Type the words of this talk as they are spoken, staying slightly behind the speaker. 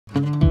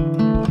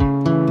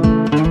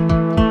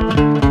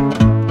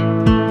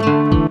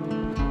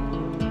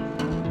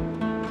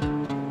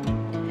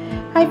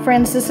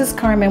friends, this is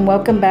Carmen.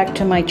 Welcome back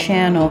to my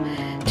channel.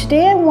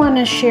 Today I want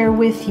to share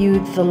with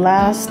you the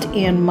last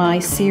in my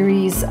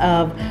series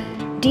of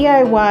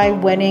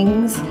DIY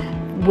weddings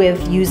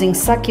with using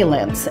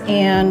succulents,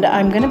 and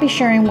I'm going to be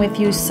sharing with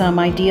you some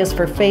ideas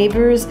for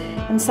favors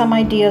and some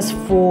ideas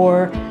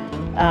for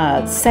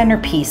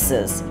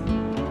centerpieces.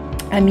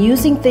 I'm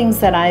using things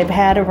that I've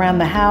had around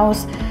the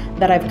house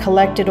that I've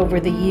collected over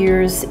the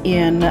years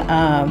in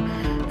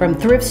from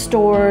thrift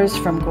stores,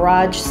 from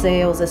garage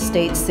sales,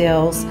 estate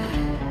sales.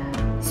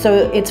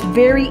 So it's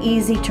very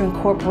easy to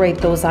incorporate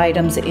those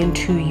items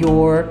into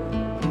your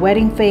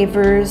wedding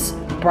favors,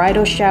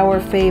 bridal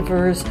shower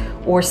favors,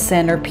 or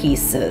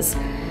centerpieces.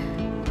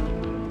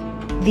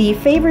 The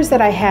favors that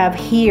I have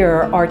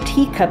here are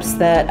teacups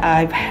that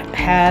I've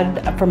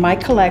had from my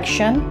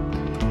collection.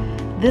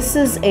 This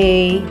is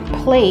a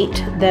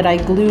plate that I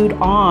glued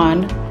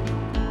on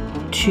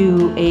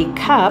to a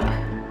cup.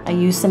 I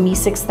use some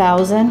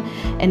E6000,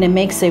 and it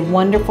makes a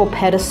wonderful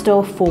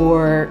pedestal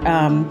for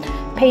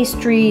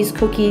pastries,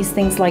 cookies,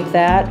 things like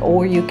that,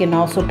 or you can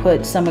also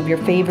put some of your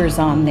favors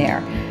on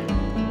there.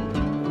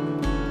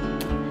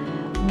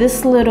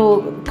 This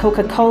little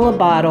Coca-Cola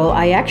bottle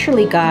I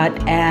actually got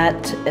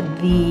at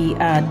the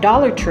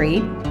Dollar Tree,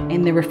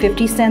 and they were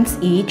 50 cents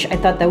each. I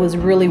thought that was a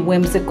really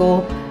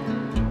whimsical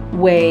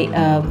way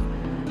of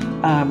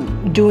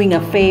doing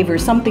a favor,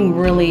 something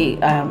really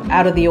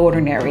out of the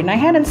ordinary. And I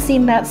hadn't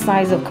seen that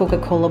size of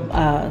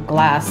Coca-Cola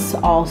glass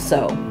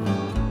also.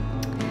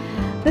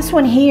 This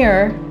one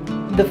here,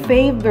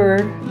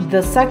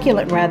 the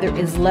succulent rather,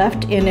 is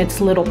left in its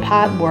little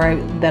pot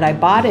that I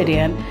bought it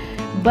in,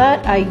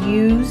 but I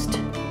used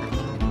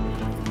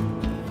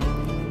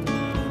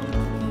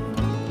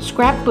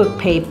scrapbook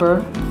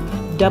paper,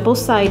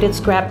 double-sided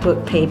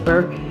scrapbook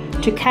paper,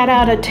 to cut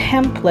out a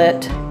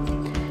template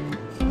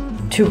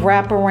to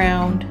wrap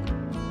around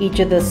each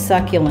of the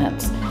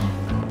succulents.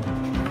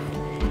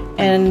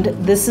 And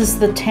this is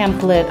the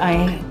template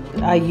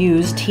I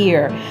used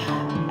here.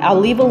 I'll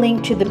leave a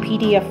link to the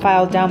PDF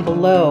file down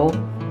below.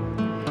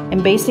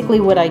 And basically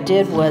what I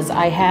did was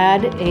I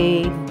had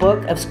a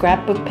book of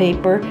scrapbook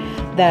paper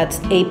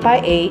that's 8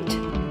 by 8.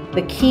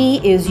 The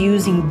key is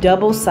using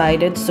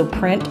double-sided, so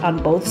print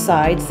on both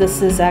sides.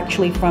 This is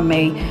actually from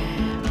a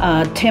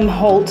Tim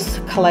Holtz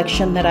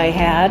collection that I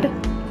had.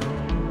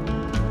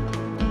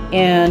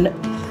 And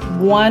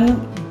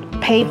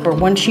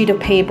one sheet of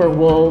paper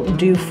will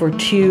do for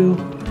 2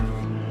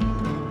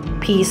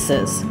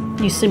 pieces.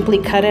 You simply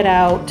cut it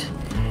out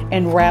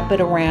and wrap it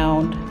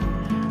around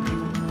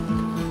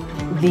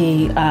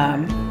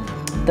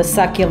the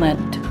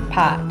succulent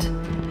pot.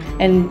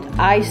 And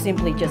I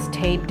simply just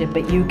taped it,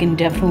 but you can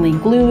definitely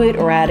glue it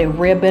or add a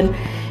ribbon.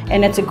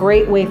 And it's a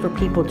great way for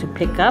people to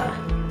pick up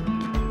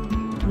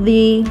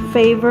the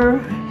favor,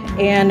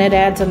 and it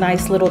adds a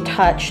nice little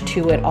touch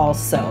to it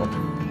also.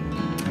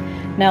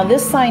 Now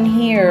this sign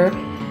here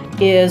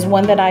is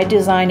one that I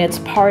designed. It's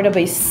part of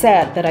a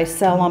set that I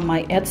sell on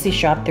my Etsy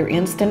shop. They're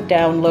instant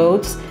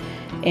downloads,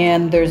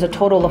 and there's a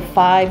total of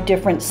 5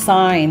 different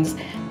signs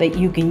that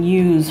you can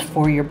use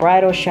for your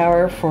bridal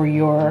shower, for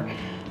your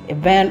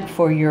event,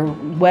 for your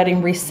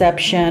wedding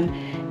reception,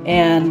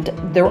 and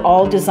they're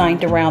all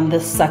designed around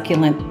this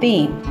succulent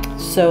theme.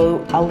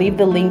 So I'll leave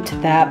the link to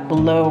that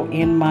below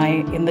in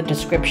the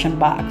description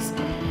box.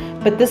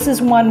 But this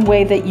is one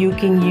way that you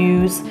can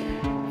use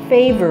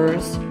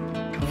favors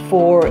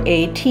for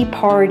a tea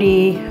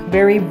party,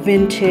 very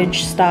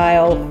vintage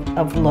style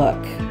of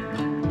look.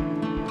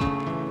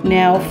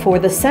 Now for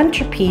the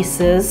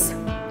centerpieces,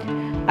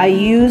 I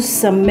used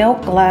some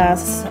milk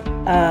glass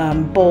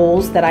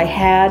bowls that I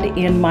had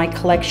in my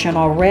collection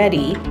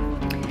already,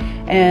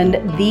 and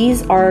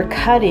these are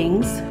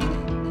cuttings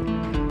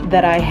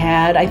that I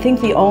had. I think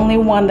the only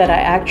one that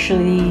I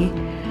actually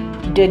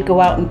did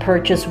go out and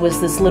purchase was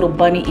this little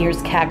bunny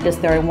ears cactus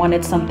there. I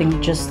wanted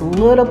something just a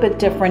little bit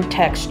different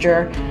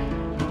texture,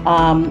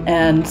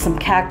 and some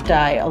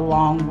cacti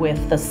along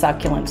with the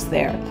succulents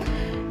there.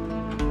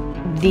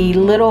 The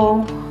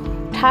little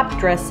top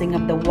dressing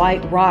of the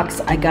white rocks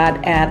I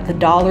got at the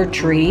Dollar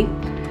Tree.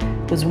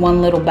 It was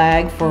one little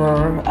bag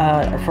for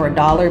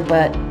 $1,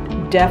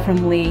 but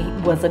definitely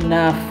was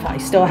enough. I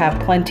still have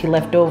plenty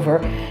left over,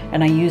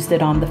 and I used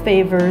it on the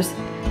favors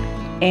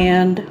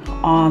and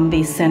on the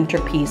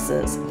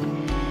centerpieces.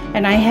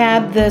 And I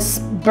had this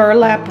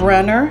burlap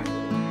runner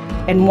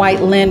and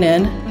white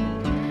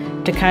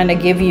linen to kind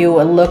of give you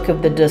a look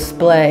of the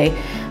display.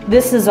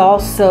 This is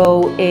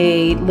also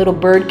a little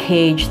bird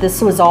cage.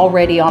 This was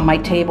already on my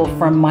table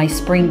from my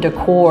spring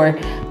decor.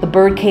 The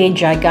bird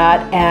cage I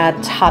got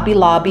at Hobby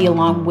Lobby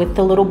along with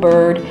the little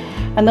bird.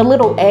 And the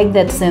little egg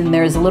that's in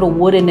there is a little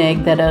wooden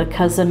egg that a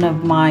cousin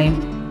of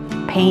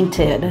mine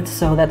painted.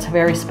 So that's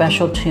very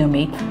special to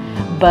me.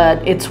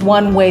 But it's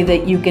one way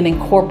that you can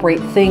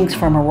incorporate things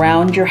from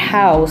around your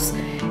house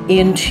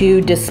into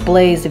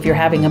displays if you're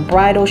having a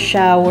bridal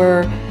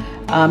shower,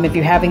 if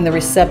you're having the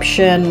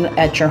reception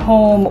at your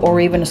home, or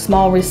even a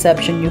small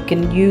reception. You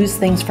can use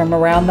things from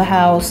around the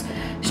house,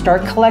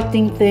 start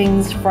collecting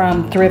things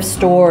from thrift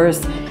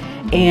stores,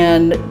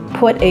 and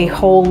put a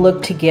whole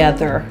look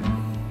together.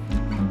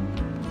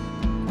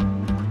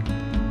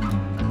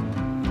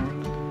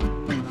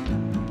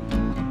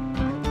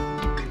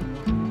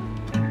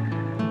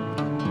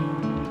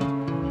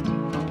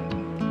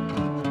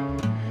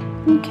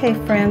 Okay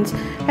friends,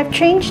 I've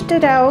changed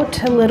it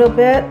out a little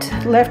bit,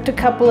 left a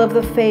couple of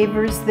the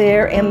favors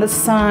there and the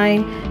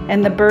sign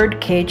and the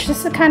bird cage,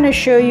 just to kind of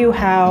show you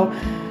how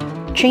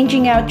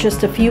changing out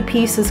just a few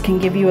pieces can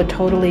give you a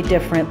totally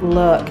different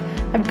look.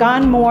 I've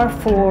gone more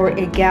for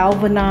a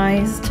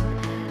galvanized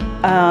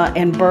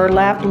and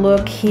burlap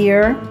look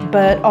here,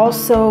 but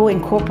also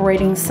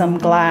incorporating some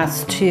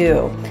glass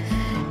too.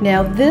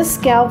 Now this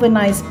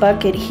galvanized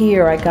bucket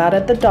here I got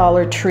at the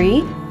Dollar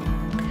Tree.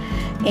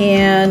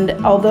 And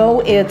although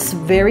it's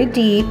very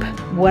deep,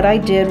 what I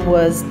did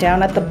was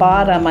down at the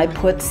bottom I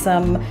put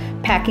some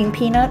packing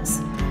peanuts,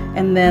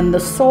 and then the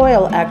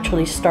soil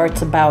actually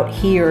starts about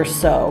here or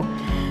so.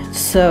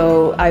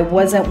 So I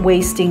wasn't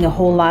wasting a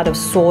whole lot of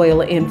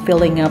soil in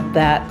filling up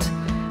that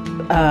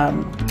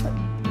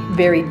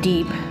very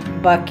deep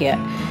bucket.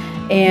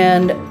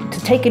 And to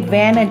take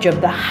advantage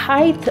of the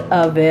height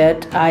of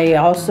it, I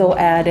also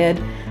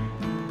added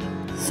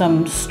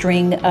some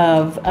string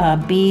of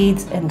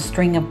beads and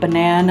string of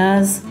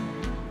bananas,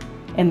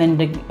 and then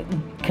to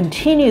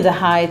continue the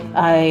height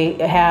I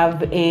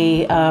have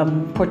a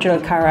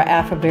Portulacara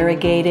Afro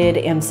variegated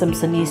and some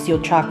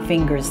Senecio chalk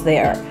fingers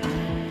there.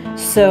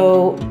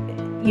 So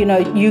you know,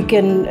 you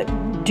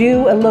can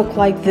do a look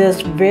like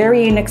this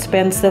very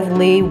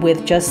inexpensively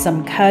with just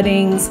some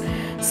cuttings,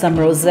 some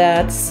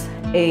rosettes,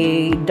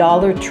 a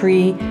Dollar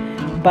Tree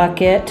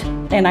bucket,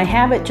 and I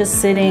have it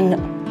just sitting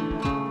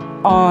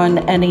on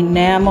an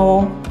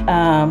enamel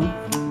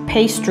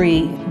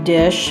pastry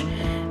dish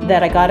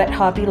that I got at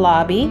Hobby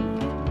Lobby.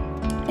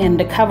 And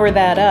to cover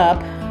that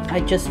up,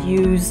 I just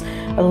use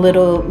a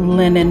little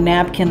linen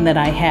napkin that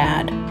I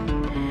had.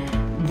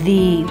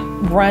 The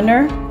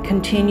runner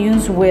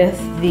continues with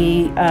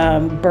the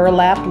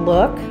burlap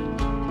look,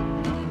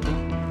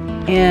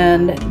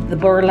 and the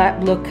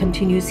burlap look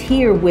continues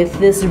here with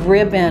this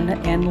ribbon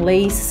and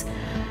lace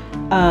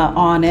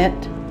on it.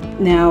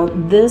 Now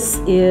this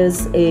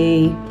is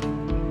a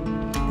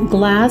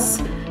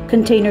glass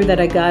container that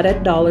I got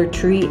at Dollar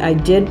Tree. I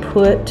did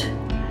put,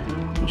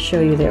 let me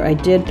show you there, I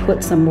did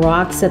put some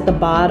rocks at the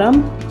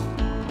bottom,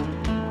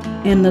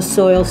 and the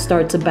soil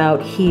starts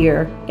about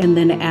here, and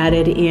then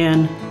added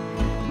in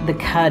the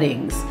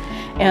cuttings.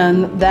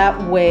 And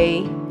that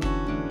way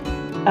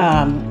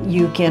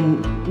you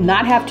can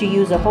not have to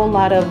use a whole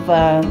lot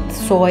of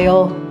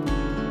soil,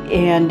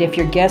 and if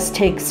your guest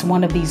takes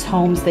one of these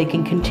homes, they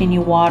can continue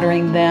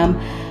watering them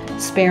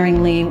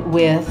sparingly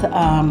with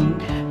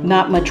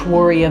not much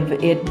worry of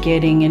it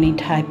getting any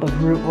type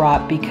of root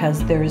rot,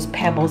 because there's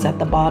pebbles at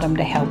the bottom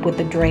to help with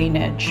the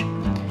drainage.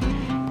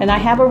 And I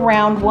have a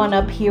round one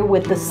up here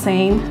with the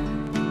same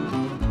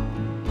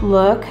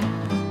look.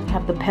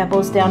 Have the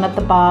pebbles down at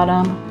the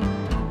bottom,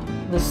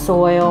 the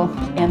soil,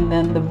 and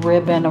then the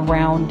ribbon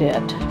around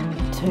it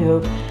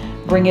to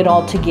bring it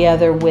all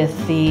together with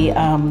the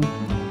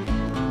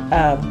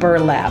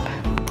burlap.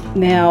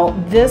 Now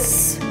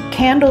this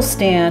candle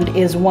stand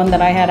is one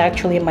that I had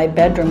actually in my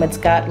bedroom. It's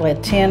got a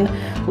tin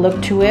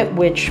look to it,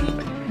 which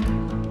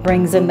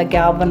brings in the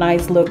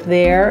galvanized look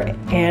there,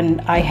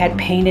 and I had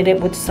painted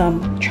it with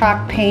some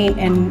chalk paint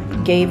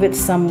and gave it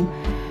some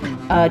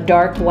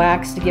dark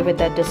wax to give it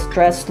that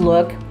distressed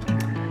look.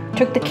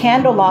 Took the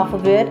candle off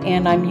of it,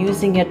 and I'm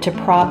using it to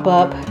prop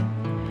up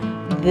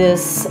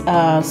this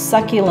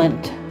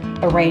succulent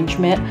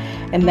arrangement,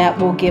 and that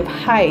will give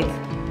height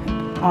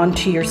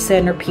onto your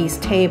centerpiece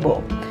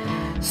table.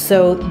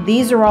 So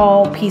these are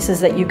all pieces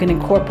that you can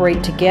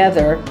incorporate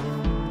together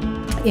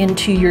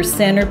into your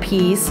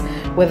centerpiece,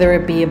 whether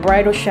it be a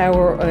bridal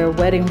shower or a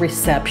wedding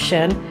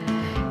reception,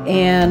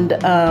 and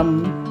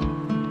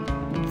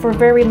for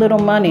very little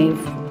money.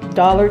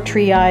 Dollar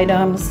Tree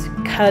items,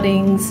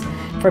 cuttings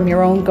from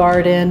your own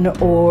garden,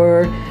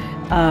 or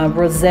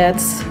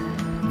rosettes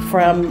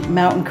from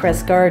Mountain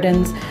Crest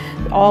Gardens,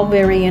 all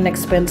very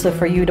inexpensive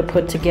for you to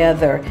put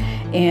together.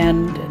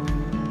 And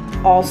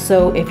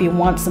also, if you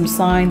want some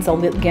signs, I'll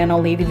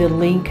leave you the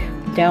link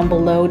down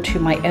below to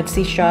my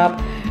Etsy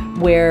shop,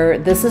 where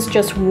this is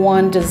just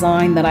one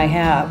design that I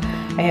have.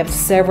 I have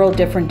several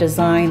different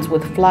designs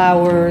with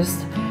flowers,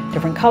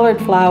 different colored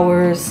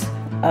flowers,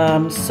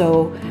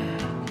 so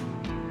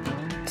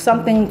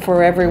something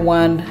for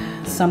everyone,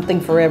 something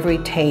for every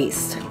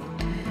taste.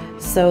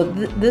 So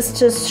this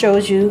just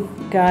shows you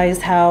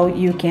guys how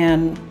you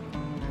can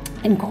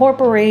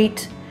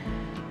incorporate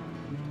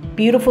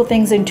beautiful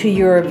things into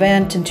your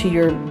event, into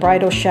your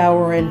bridal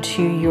shower,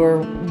 into your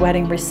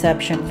wedding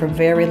reception for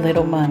very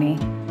little money.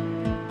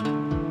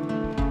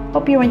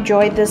 Hope you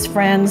enjoyed this,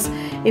 friends.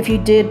 If you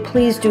did,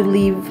 please do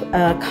leave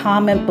a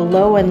comment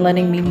below and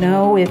letting me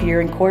know if you're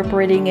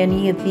incorporating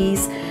any of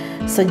these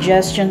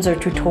suggestions or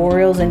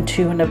tutorials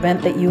into an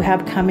event that you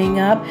have coming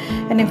up.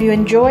 And if you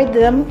enjoyed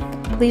them,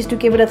 please do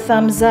give it a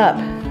thumbs up.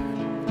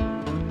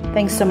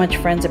 Thanks so much,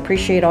 friends.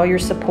 Appreciate all your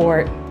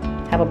support.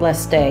 Have a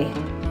blessed day.